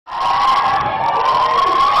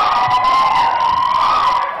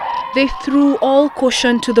They threw all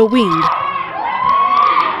caution to the wind.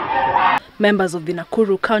 Members of the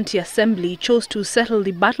Nakuru County Assembly chose to settle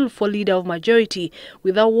the battle for leader of majority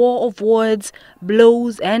with a war of words,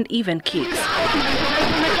 blows and even kicks.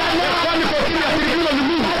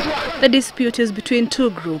 The dispute is between two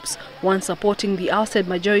groups, one supporting the ousted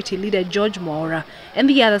majority leader George Mwaura and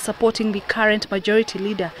the other supporting the current majority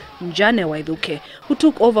leader Njane Wathuki, who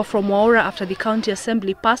took over from Mwaura after the County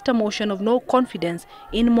Assembly passed a motion of no confidence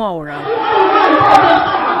in Mwaura.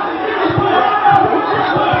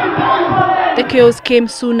 The chaos came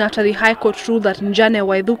soon after the High Court ruled that Njane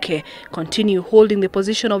Wathuki continue holding the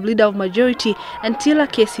position of leader of majority until a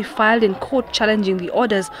case he filed in court challenging the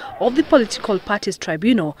orders of the political parties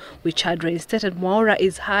tribunal, which had reinstated Mwaura,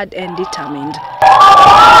 is heard and determined.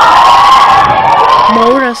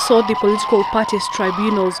 Mwaura sought the political parties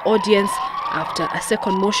tribunal's audience after a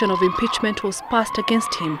second motion of impeachment was passed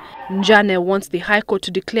against him. Njane wants the High Court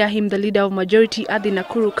to declare him the leader of majority at the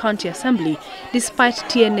Nakuru County Assembly, despite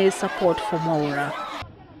TNA's support for Mwaura.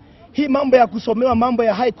 Hii mambo ya kusomewa mambo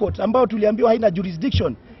ya High Court ambayo tuliambiwa haina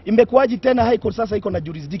jurisdiction, imekuwaje tena High Court sasa iko na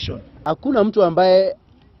jurisdiction? Hakuna mtu ambaye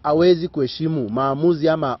hawezi kuheshimu maamuzi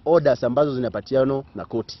ama orders ambazo zinapatiano na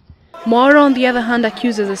koti. Mwaura, on the other hand,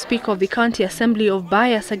 accuses the Speaker of the County Assembly of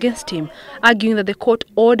bias against him, arguing that the court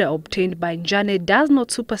order obtained by Njane does not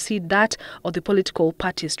supersede that of the political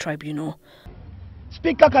parties tribunal.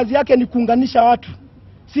 Speaker kazi yake ni kuunganisha watu,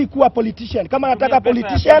 si kuwa politician. Kama anataka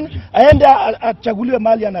politician, aende achaguliwe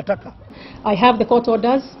mahali anataka. I have the court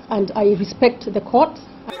orders and I respect the court.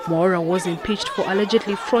 Mwaura was impeached for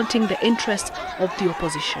allegedly fronting the interests of the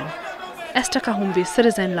opposition. Esther Kahumbi,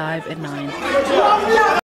 Citizen Live at 9.